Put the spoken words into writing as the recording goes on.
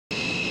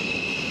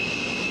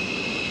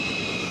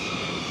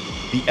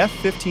The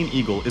F-15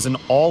 Eagle is an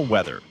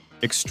all-weather,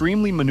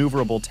 extremely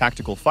maneuverable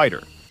tactical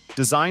fighter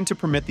designed to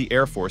permit the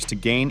Air Force to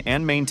gain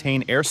and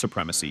maintain air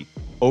supremacy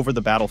over the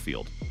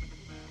battlefield.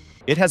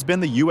 It has been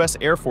the U.S.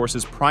 Air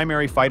Force's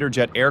primary fighter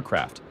jet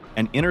aircraft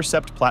and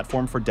intercept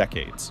platform for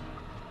decades.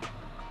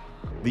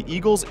 The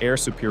Eagle's air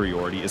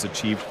superiority is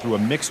achieved through a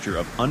mixture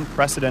of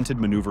unprecedented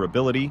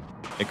maneuverability,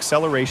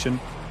 acceleration,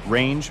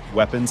 range,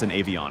 weapons, and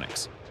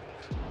avionics.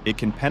 It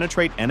can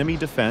penetrate enemy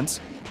defense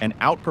and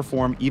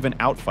outperform, even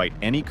outfight,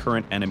 any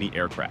current enemy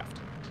aircraft.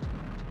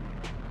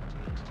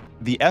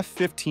 The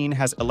F-15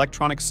 has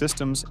electronic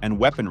systems and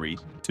weaponry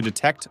to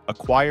detect,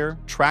 acquire,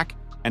 track,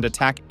 and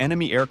attack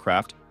enemy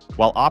aircraft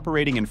while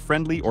operating in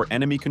friendly or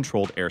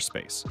enemy-controlled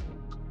airspace.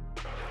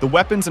 The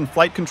weapons and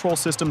flight control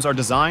systems are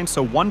designed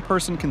so one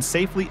person can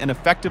safely and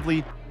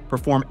effectively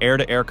perform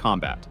air-to-air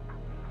combat.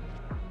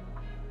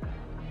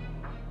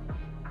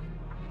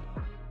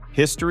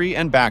 History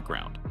and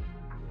background.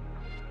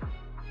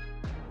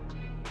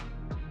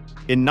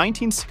 In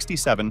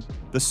 1967,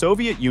 the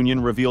Soviet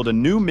Union revealed a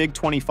new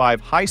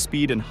MiG-25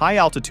 high-speed and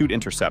high-altitude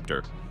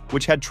interceptor,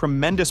 which had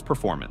tremendous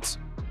performance.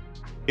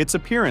 Its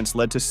appearance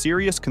led to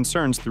serious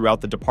concerns throughout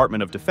the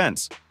Department of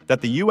Defense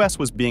that the U.S.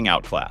 was being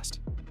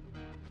outclassed.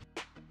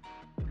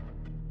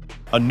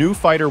 A new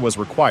fighter was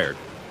required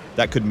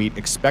that could meet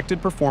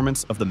expected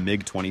performance of the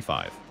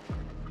MiG-25.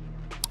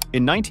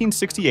 In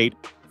 1968,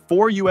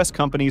 4 U.S.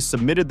 companies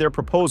submitted their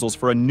proposals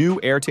for a new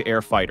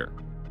air-to-air fighter.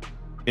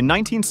 In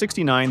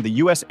 1969, the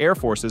U.S. Air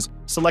Forces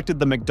selected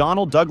the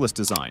McDonnell Douglas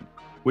design,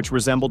 which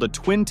resembled a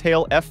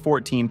twin-tail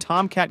F-14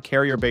 Tomcat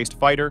carrier-based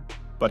fighter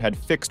but had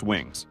fixed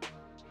wings.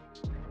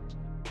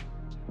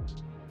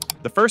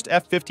 The first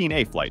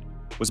F-15A flight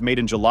was made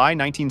in July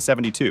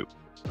 1972,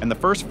 and the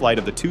first flight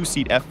of the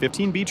two-seat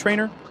F-15B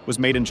trainer was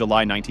made in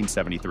July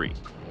 1973.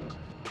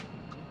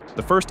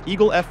 The first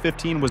Eagle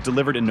F-15 was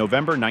delivered in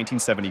November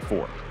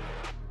 1974.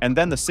 And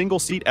then the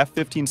single-seat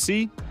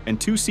F-15C and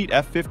two-seat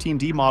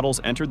F-15D models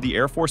entered the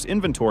Air Force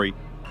inventory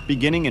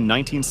beginning in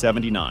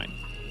 1979.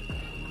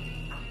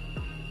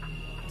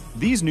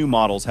 These new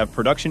models have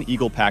production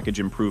Eagle package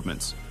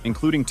improvements,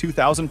 including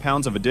 2,000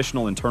 pounds of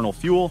additional internal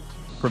fuel,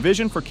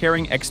 provision for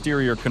carrying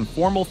exterior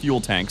conformal fuel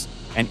tanks,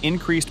 and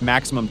increased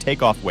maximum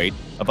takeoff weight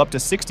of up to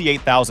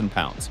 68,000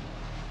 pounds.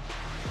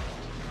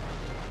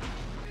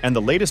 And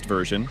the latest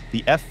version,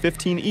 the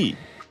F-15E,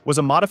 was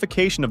a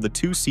modification of the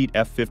two-seat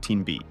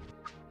F-15B.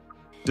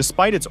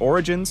 Despite its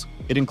origins,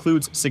 it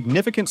includes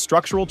significant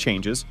structural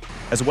changes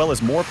as well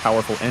as more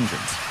powerful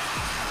engines.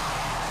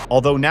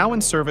 Although now in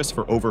service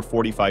for over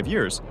 45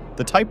 years,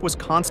 the type was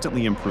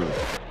constantly improved,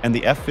 and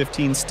the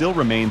F-15 still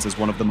remains as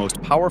one of the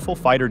most powerful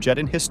fighter jet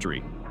in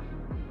history.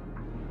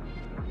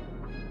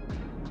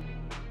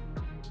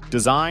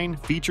 Design,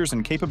 features,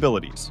 and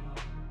capabilities.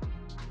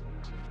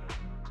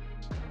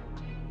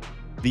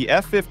 The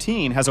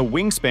F-15 has a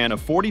wingspan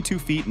of 42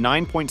 feet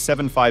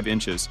 9.75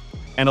 inches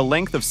and a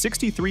length of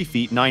 63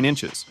 feet 9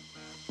 inches.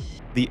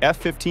 The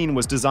F-15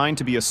 was designed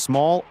to be a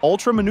small,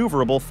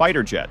 ultra-maneuverable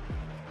fighter jet.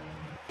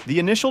 The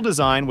initial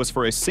design was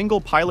for a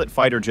single pilot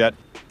fighter jet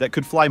that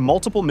could fly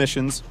multiple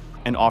missions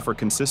and offer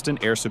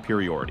consistent air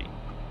superiority.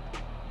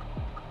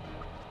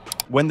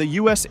 When the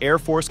U.S. Air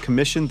Force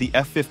commissioned the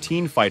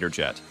F-15 fighter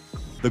jet,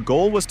 the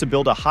goal was to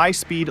build a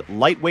high-speed,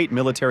 lightweight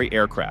military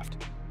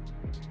aircraft.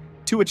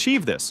 To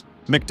achieve this,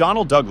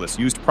 McDonnell Douglas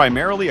used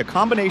primarily a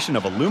combination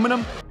of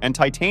aluminum and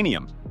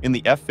titanium in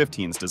the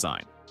F-15's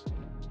design.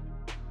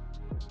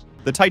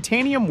 The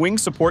titanium wing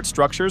support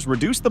structures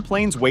reduced the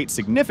plane's weight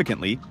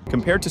significantly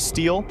compared to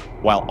steel,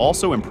 while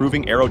also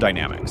improving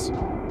aerodynamics.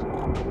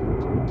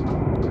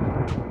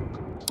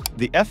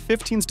 The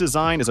F-15's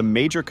design is a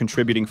major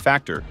contributing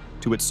factor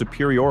to its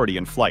superiority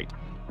in flight.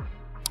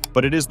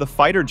 But it is the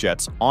fighter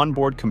jet's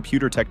onboard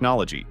computer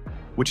technology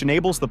which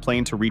enables the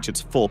plane to reach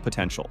its full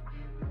potential.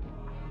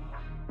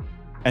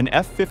 An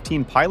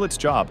F-15 pilot's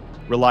job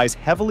relies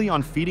heavily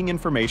on feeding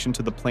information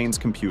to the plane's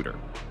computer.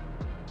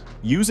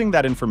 Using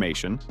that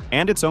information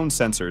and its own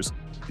sensors,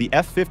 the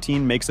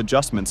F-15 makes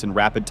adjustments in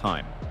rapid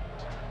time.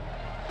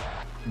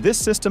 This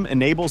system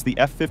enables the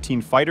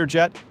F-15 fighter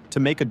jet to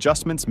make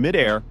adjustments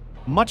mid-air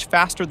much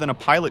faster than a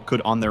pilot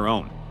could on their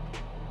own.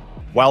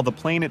 While the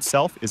plane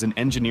itself is an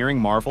engineering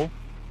marvel,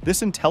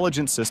 this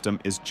intelligent system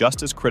is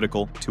just as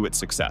critical to its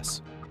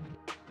success.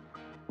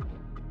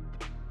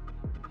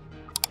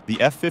 The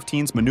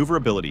F-15's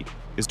maneuverability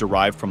is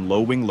derived from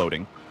low wing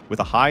loading with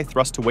a high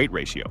thrust-to-weight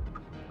ratio,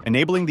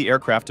 enabling the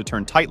aircraft to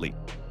turn tightly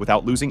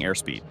without losing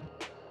airspeed.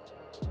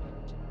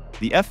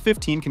 The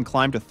F-15 can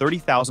climb to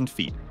 30,000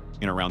 feet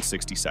in around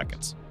 60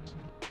 seconds.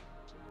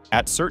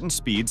 At certain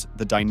speeds,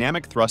 the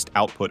dynamic thrust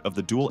output of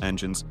the dual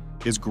engines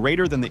is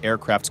greater than the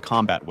aircraft's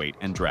combat weight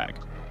and drag,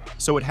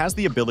 so it has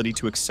the ability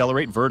to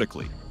accelerate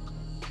vertically.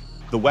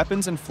 The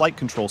weapons and flight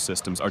control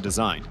systems are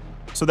designed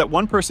so that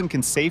one person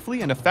can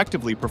safely and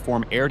effectively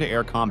perform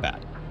air-to-air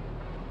combat.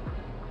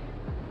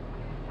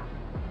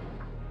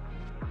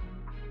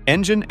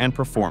 Engine and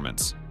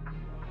performance.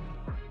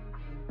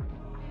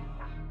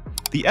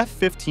 The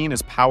F-15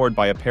 is powered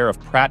by a pair of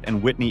Pratt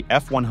 & Whitney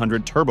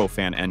F-100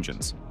 turbofan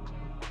engines.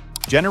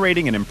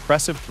 generating an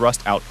impressive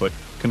thrust output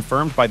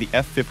confirmed by the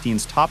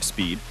F-15's top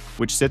speed,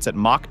 which sits at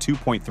Mach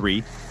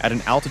 2.3 at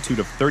an altitude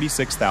of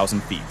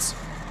 36,000 feet.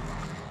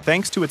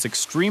 Thanks to its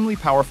extremely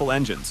powerful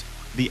engines,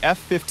 the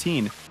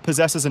F-15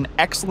 possesses an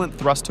excellent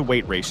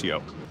thrust-to-weight ratio,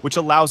 which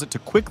allows it to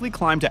quickly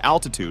climb to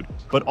altitude,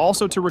 but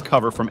also to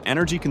recover from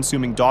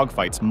energy-consuming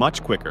dogfights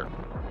much quicker.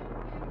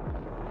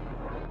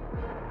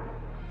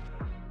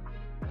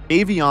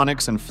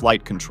 Avionics and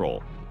flight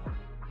control.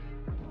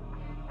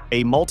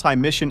 A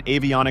multi-mission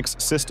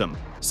avionics system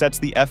sets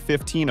the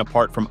F-15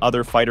 apart from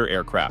other fighter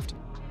aircraft.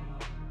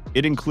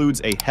 It includes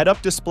a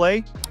head-up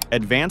display,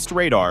 advanced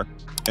radar,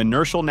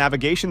 inertial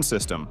navigation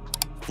system,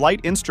 flight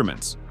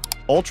instruments,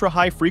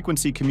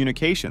 ultra-high-frequency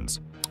communications,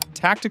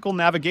 tactical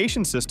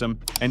navigation system,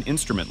 and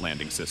instrument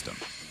landing system.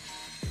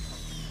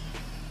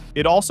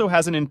 It also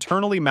has an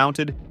internally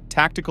mounted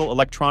tactical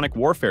electronic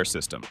warfare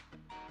system,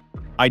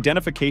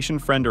 identification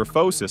friend or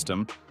foe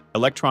system,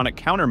 electronic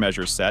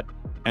countermeasures set,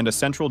 and a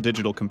central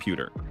digital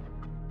computer.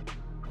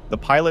 The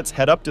pilot's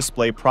head-up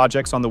display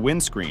projects on the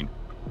windscreen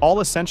all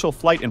essential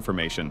flight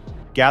information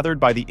gathered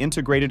by the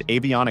integrated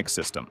avionics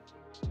system.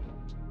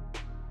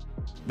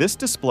 This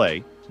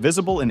display,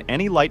 visible in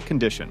any light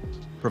condition,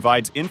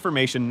 provides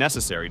information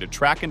necessary to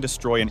track and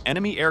destroy an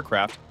enemy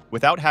aircraft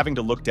without having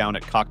to look down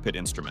at cockpit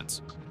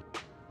instruments.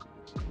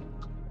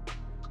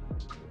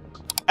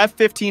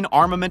 F-15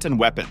 armament and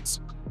weapons.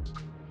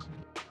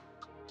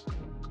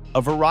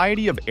 A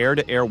variety of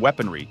air-to-air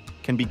weaponry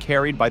can be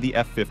carried by the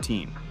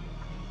F-15.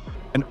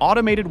 An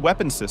automated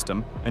weapons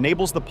system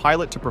enables the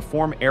pilot to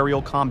perform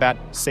aerial combat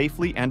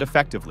safely and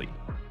effectively,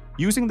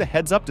 using the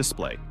heads-up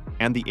display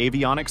and the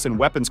avionics and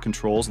weapons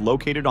controls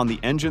located on the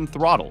engine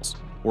throttles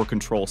or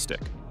control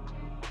stick.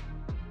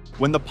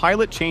 When the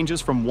pilot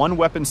changes from one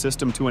weapon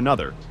system to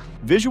another,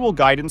 visual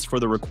guidance for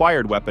the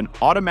required weapon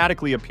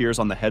automatically appears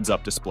on the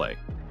heads-up display.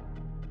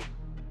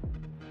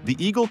 The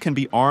Eagle can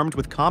be armed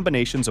with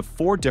combinations of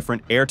 4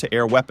 different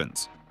air-to-air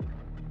weapons: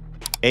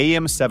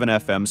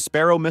 AIM-7FM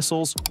Sparrow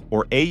missiles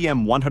or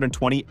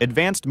AIM-120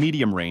 Advanced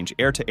Medium Range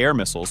Air-to-Air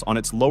missiles on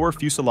its lower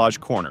fuselage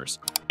corners,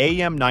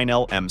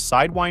 AIM-9LM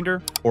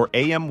Sidewinder or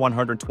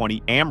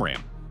AIM-120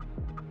 AMRAAM,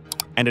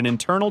 and an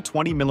internal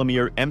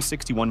 20mm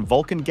M61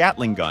 Vulcan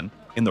Gatling gun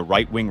in the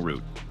right-wing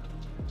root.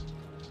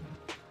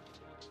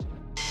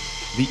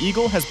 The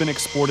Eagle has been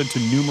exported to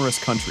numerous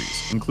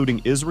countries,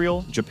 including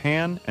Israel,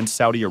 Japan, and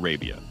Saudi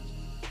Arabia.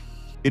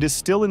 It is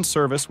still in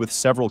service with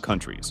several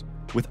countries,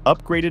 with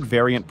upgraded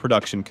variant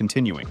production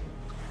continuing.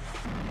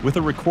 With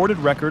a recorded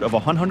record of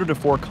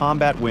 104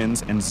 combat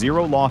wins and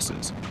 0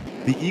 losses,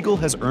 the Eagle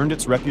has earned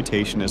its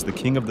reputation as the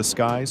king of the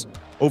skies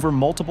over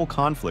multiple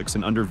conflicts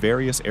and under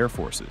various air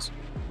forces.